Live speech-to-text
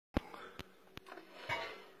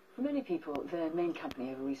For many people, their main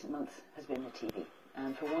company over recent months has been the TV.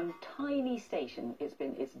 And for one tiny station, it's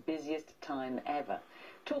been its busiest time ever.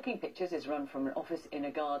 Talking Pictures is run from an office in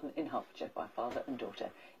a garden in Hertfordshire by father and daughter.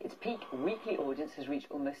 Its peak weekly audience has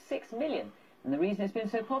reached almost 6 million. And the reason it's been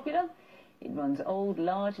so popular? It runs old,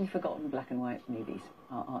 largely forgotten black and white movies.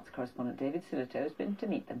 Our arts correspondent David Sillitoe has been to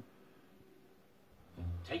meet them.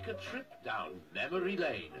 Take a trip down memory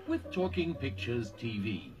lane with Talking Pictures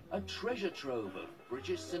TV, a treasure trove of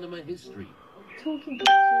British cinema history. Talking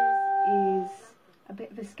Pictures is a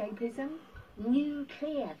bit of escapism.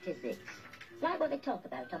 Nuclear physics, like what they talk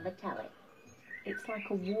about on the telly. It's like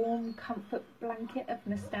a warm comfort blanket of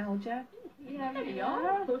nostalgia. Yeah, there you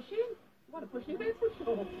are. Pushing. What a pushing bit,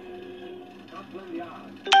 pushing.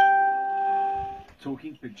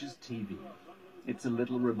 Talking Pictures TV. It's a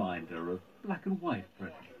little reminder of black and white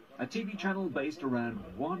Britain. A TV channel based around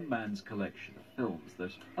one man's collection of films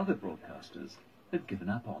that other broadcasters have given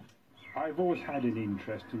up on. I've always had an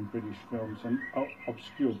interest in British films, and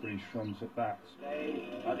obscure British films at that.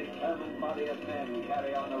 A determined body of men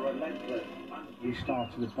carry on a relentless... We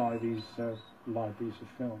started to buy these libraries of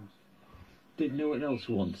films. Did no one else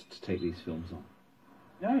want to take these films on?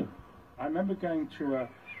 No. I remember going to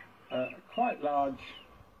a quite large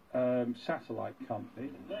satellite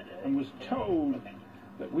company and was told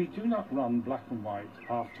that we do not run black and white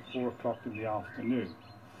after 4 o'clock in the afternoon.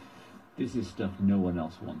 This is stuff no one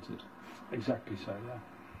else wanted. Exactly so, yeah.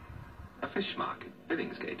 A fish market,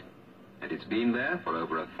 Billingsgate, and it's been there for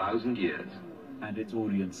over 1,000 years. And its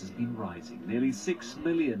audience has been rising, nearly 6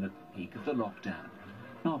 million at the peak of the lockdown.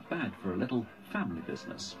 Not bad for a little family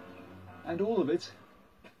business. And all of it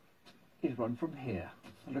is run from here,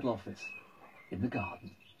 a little office in the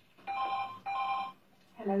garden.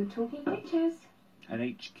 Hello, Talking Pictures.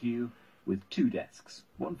 An HQ with 2 desks,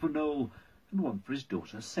 one for Noel and one for his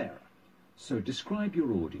daughter Sarah. So describe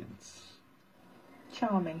your audience.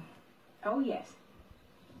 Charming. Oh, yes.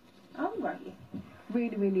 Oh, right.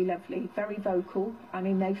 Really, really lovely. Very vocal. I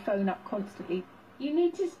mean, they phone up constantly. You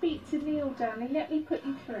need to speak to Neil, darling. Let me put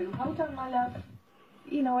you through. Hold on, my love.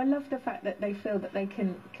 You know, I love the fact that they feel that they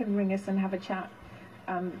can ring us and have a chat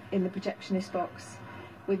in the projectionist box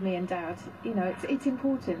with me and Dad. You know, it's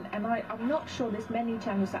important, and I'm not sure there's many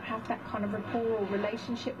channels that have that kind of rapport or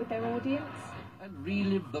relationship with their audience. And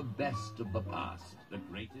relive the best of the past, the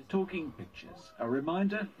greatest... Talking Pictures, a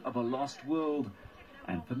reminder of a lost world,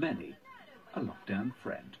 and for many, a lockdown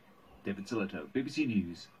friend. David Sillitoe, BBC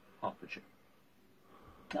News, Hertfordshire.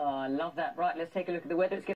 Oh, I love that. Right, let's take a look at the weather. It's